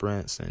like Earl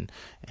Spence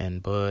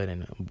and Bud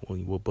and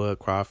with Bud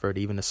Crawford,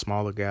 even the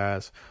smaller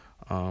guys.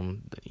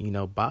 You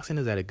know, boxing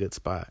is at a good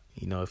spot.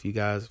 You know, if you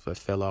guys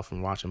fell off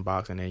from watching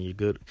boxing and you're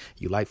good,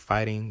 you like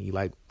fighting, you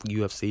like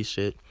UFC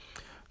shit,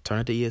 turn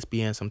it to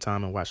ESPN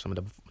sometime and watch some of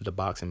the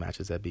boxing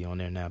matches that be on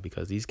there now,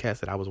 because these cats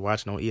that I was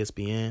watching on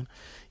ESPN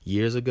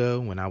years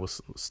ago when I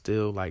was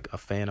still like a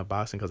fan of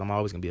boxing, because I'm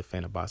always gonna be a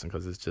fan of boxing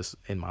because it's just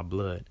in my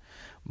blood.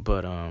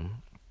 But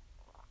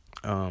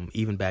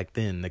even back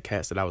then, the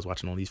cats that I was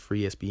watching on these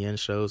free ESPN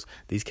shows,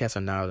 these cats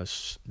are now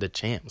the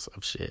champs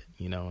of shit,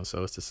 you know. And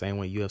so it's the same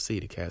way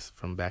UFC, the cats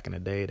from back in the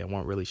day that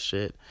weren't really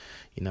shit,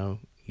 you know,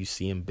 you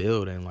see them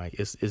build, and like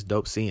it's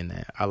dope seeing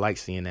that. I like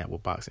seeing that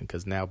with boxing,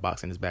 because now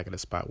boxing is back at a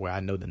spot where I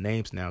know the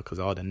names now, because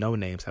all the no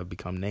names have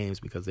become names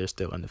because they're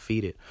still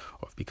undefeated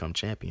or have become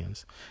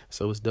champions.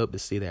 So it's dope to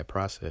see that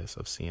process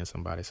of seeing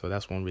somebody. So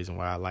that's one reason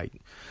why I like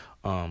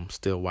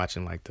still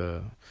watching like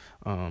the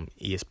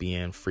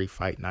ESPN free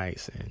fight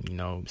nights,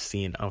 and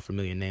seeing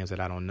unfamiliar names that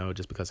I don't know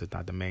just because it's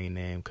not the main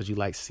name, because you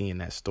like seeing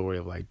that story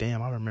of like,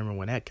 damn, I remember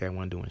when that cat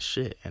wasn't doing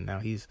shit, and now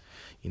he's,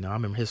 I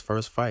remember his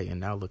first fight,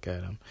 and now look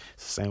at him.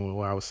 It's the same with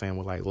what I was saying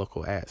with like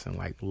local acts, and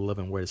like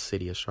loving where the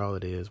city of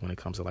Charlotte is when it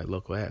comes to like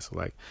local acts. So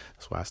like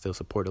that's why I still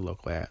support the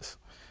local acts,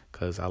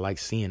 because I like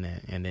seeing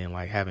that, and then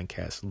like having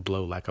cats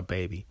blow like a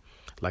baby,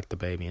 like the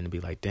baby, and to be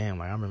like, damn,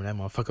 like I remember that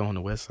motherfucker on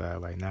the west side,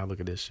 like now look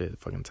at this shit,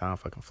 fucking time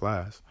fucking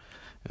flies.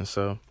 And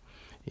so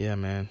yeah,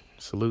 man,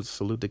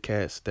 salute the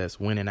cats that's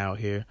winning out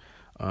here,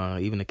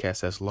 even the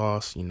cats that's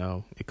lost.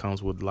 It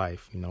comes with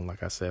life,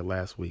 like I said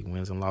last week,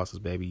 wins and losses,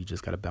 baby, you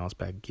just gotta bounce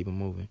back and keep it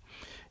moving.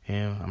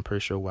 And I'm pretty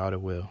sure Wilder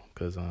will,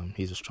 because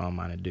he's a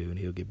strong-minded dude, and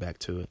he'll get back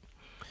to it.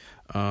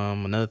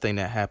 Another thing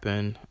that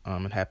happened,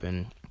 it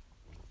happened,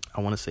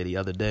 I want to say the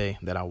other day,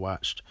 that I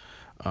watched,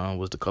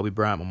 was the Kobe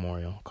Bryant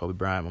Memorial. Kobe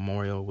Bryant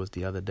Memorial was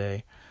the other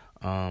day.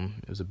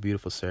 It was a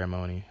beautiful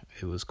ceremony.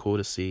 It was cool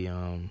to see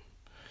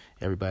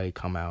everybody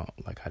come out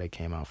like how they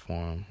came out for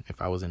him.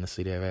 If I was in the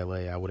city of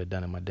LA, I would have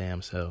done it my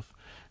damn self,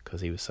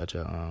 because he was such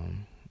a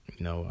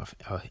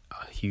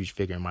huge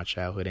figure in my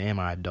childhood and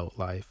my adult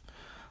life.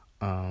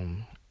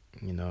 And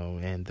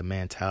the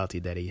mentality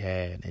that he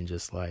had, and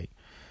just like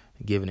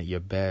giving it your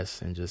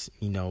best, and just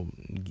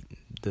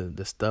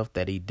the stuff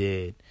that he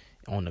did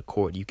on the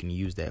court, you can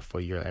use that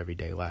for your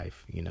everyday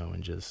life,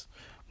 and just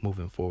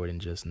moving forward, and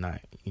just not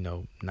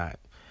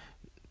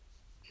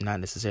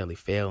necessarily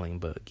failing,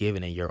 but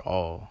giving it your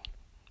all,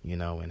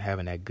 and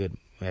having that good,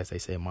 as they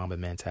say, Mamba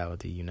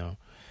mentality,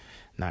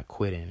 not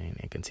quitting,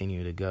 and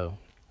continue to go.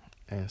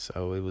 And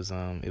so it was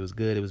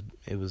good.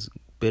 It was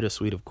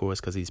bittersweet, of course,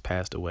 because he's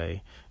passed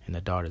away and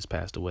the daughter's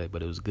passed away,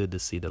 but it was good to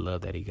see the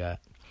love that he got.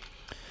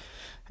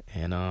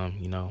 And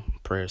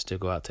prayers still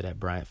go out to that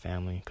Bryant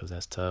family, because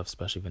that's tough,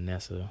 especially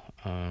Vanessa.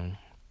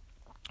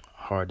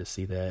 Hard to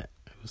see that.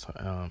 It was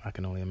I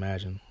can only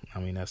imagine. I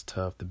mean, that's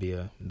tough to be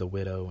the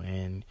widow,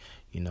 and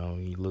you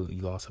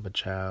lost of a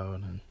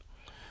child,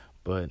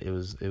 but it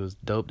was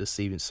dope to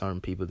see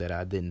certain people that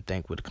I didn't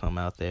think would come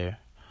out there,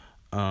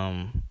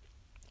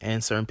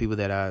 and certain people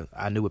that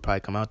I knew would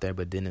probably come out there,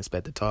 but didn't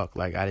expect to talk.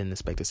 Like, I didn't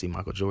expect to see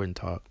Michael Jordan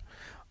talk.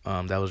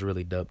 That was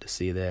really dope to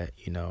see that.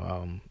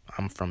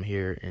 I'm from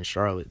here in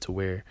Charlotte, to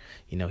where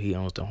he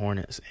owns the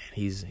Hornets, and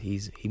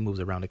he moves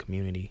around the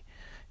community,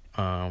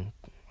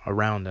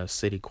 around the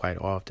city quite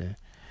often,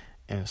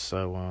 and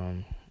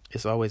so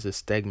it's always a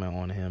stigma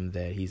on him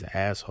that he's an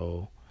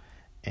asshole,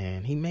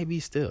 and he may be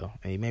still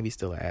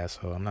an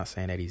asshole. I'm not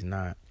saying that he's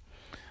not.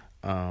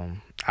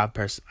 I've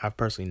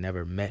personally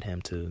never met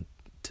him to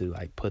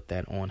like put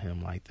that on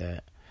him like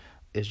that.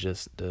 It's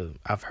just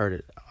I've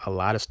heard a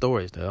lot of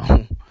stories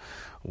though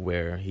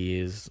where he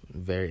is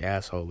very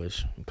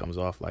assholish and comes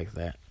off like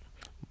that.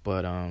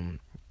 But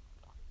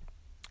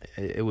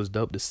it was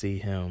dope to see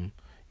him,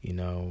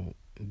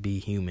 be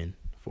human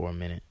for a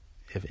minute,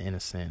 if in a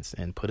sense,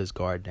 and put his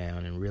guard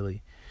down, and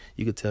really,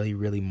 you could tell he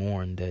really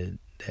mourned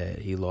that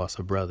he lost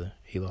a brother.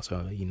 He lost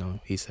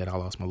he said, I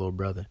lost my little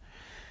brother.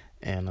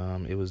 And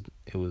it was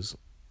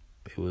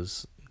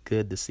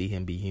good to see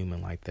him be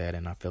human like that,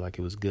 and I feel like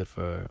it was good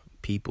for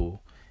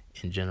people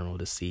in general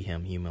to see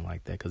him human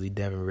like that, because he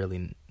never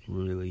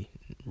really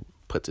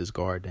puts his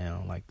guard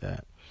down like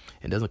that.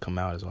 It doesn't come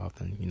out as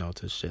often,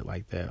 to shit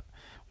like that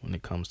when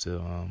it comes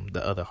to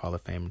the other Hall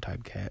of Fame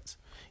type cats.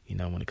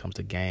 When it comes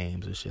to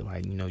games and shit,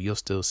 like, you'll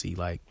still see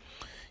like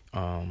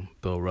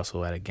Bill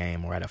Russell at a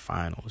game or at a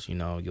finals.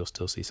 You'll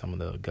still see some of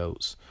the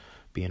GOATs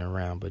being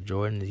around, but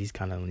Jordan, he's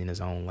kind of in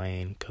his own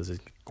lane, because of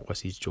course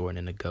he's Jordan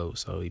and the GOAT,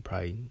 so he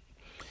probably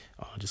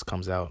just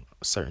comes out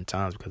certain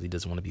times because he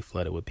doesn't want to be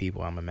flooded with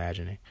people, I'm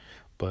imagining.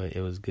 But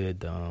it was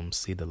good to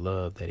see the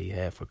love that he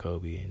had for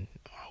Kobe, and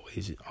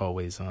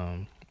always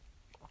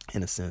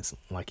in a sense,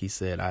 like he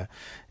said,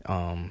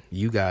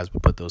 you guys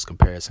would put those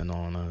comparisons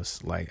on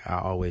us. Like,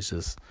 I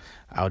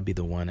would be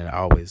the one that I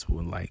always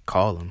would like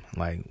call him.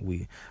 Like,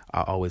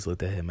 I always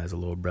looked at him as a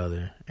little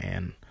brother,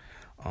 and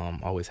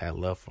always had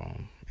love for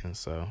him. And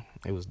so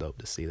it was dope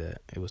to see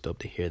that. It was dope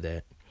to hear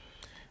that.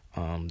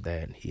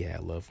 That he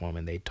had love for him,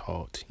 and they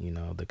talked,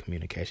 the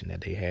communication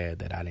that they had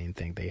that I didn't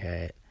think they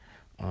had.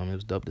 It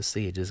was dope to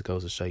see. It just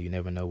goes to show you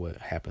never know what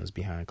happens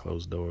behind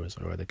closed doors,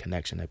 or the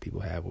connection that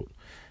people have with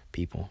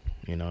people,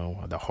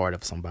 or the heart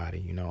of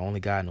somebody. Only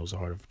God knows the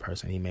heart of a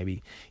person. He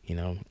maybe,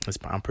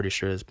 I'm pretty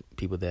sure it's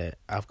people that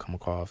I've come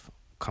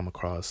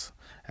across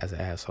as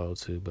an asshole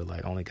too, but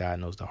like only God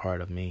knows the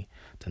heart of me,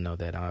 to know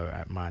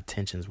that my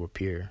intentions were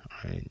pure.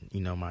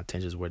 My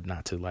intentions were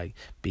not to like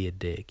be a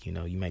dick. You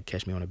might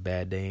catch me on a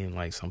bad day, and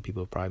like some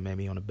people probably met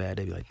me on a bad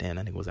day, be like, damn,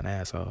 that nigga was an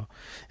asshole,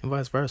 and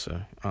vice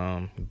versa.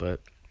 But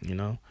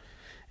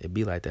it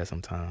be like that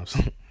sometimes.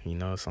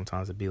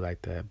 Sometimes it be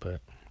like that, but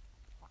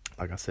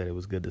like I said, it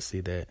was good to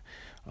see that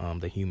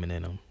the human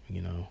in him,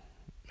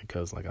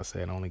 because like I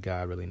said, only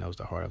God really knows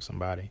the heart of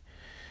somebody.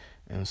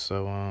 And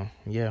so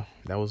yeah,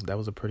 that was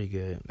pretty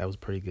good.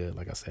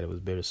 Like I said, it was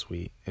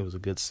bittersweet. It was a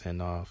good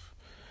send off,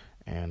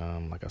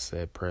 and like I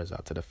said, prayers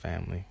out to the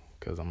family,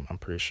 because I'm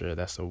pretty sure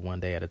that's a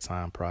one day at a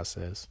time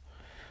process.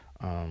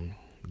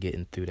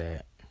 Getting through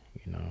that,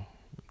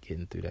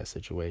 getting through that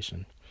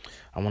situation.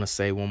 I want to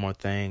say one more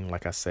thing.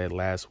 Like I said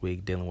last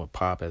week, dealing with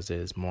Pop, as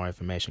there's more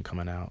information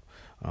coming out.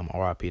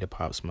 RIP to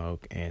Pop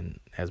Smoke. And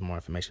as more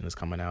information is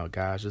coming out,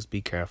 guys, just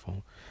be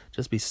careful.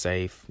 Just be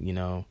safe.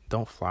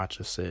 Don't flaunt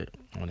your shit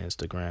on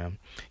Instagram.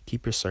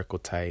 Keep your circle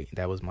tight.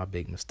 That was my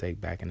big mistake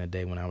back in the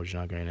day when I was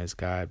younger. And it's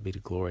God be the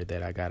glory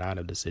that I got out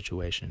of the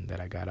situation that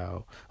I got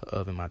out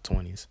of in my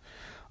 20s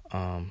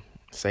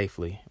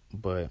safely.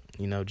 But,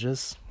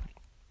 just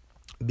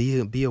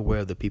be aware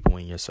of the people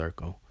in your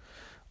circle.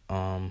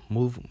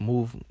 Move,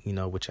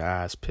 with your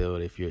eyes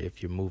peeled if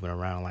you're moving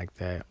around like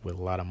that with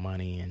a lot of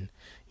money, and,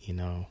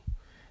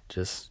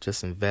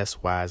 just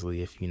invest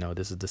wisely. If,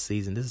 this is the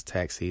season, this is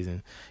tax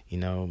season,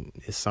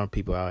 it's some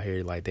people out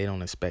here, like, they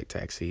don't expect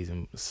tax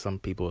season. Some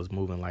people is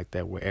moving like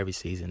that where every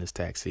season is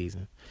tax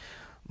season.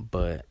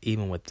 But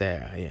even with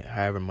that,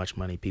 however much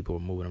money people are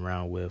moving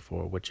around with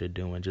or what you're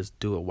doing, just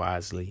do it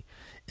wisely.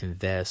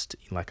 Invest,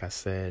 like I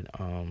said,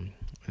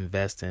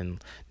 invest in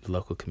the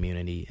local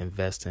community,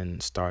 invest in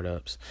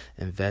startups,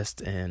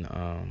 invest in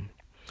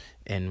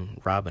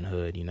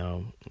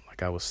Robinhood,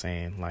 like I was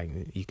saying, like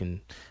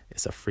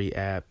it's a free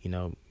app,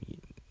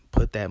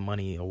 put that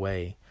money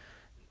away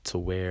to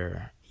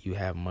where you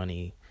have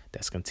money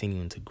that's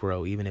continuing to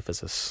grow. Even if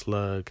it's a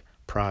slug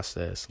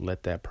process,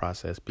 let that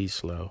process be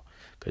slow.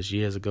 Because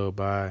years ago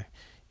by,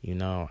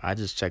 I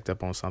just checked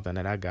up on something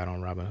that I got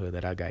on Robinhood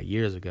that I got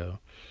years ago,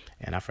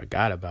 and I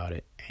forgot about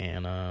it.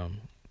 And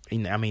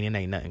it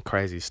ain't nothing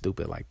crazy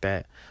stupid like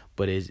that,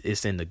 but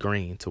it's in the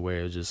green to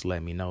where it just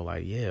let me know,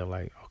 like, yeah,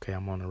 like, okay,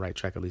 I'm on the right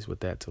track at least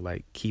with that, to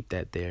like keep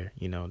that there,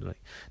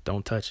 like,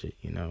 don't touch it,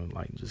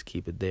 like, just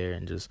keep it there,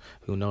 and just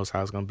who knows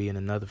how it's gonna be in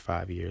another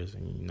 5 years,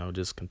 and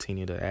just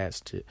continue to add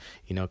to,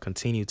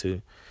 continue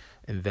to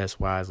invest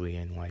wisely,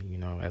 and like,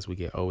 as we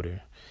get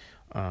older,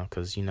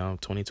 because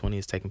 2020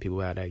 is taking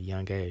people out at a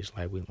young age,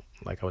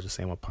 like I was just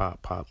saying with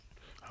Pop,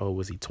 how old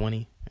was he?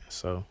 20?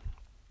 So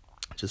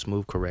just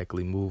move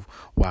correctly, move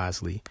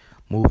wisely,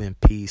 move in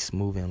peace,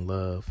 move in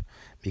love,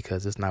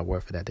 because it's not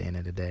worth it at the end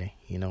of the day.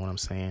 You know what I'm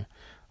saying?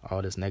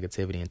 All this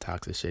negativity and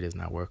toxic shit is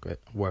not worth it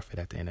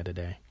at the end of the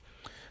day.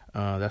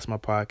 That's my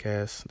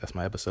podcast. That's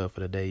my episode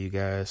for the day, you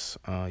guys.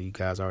 You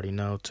guys already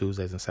know,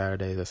 Tuesdays and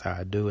Saturdays, that's how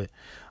I do it.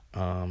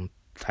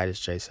 Titus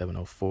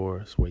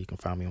J704 is where you can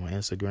find me on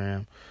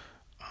Instagram.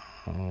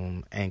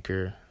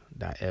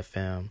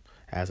 Anchor.fm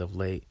as of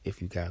late.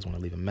 If you guys want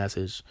to leave a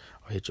message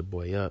or hit your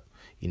boy up,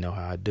 you know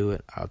how I do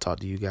it. I'll talk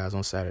to you guys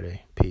on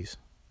Saturday. Peace.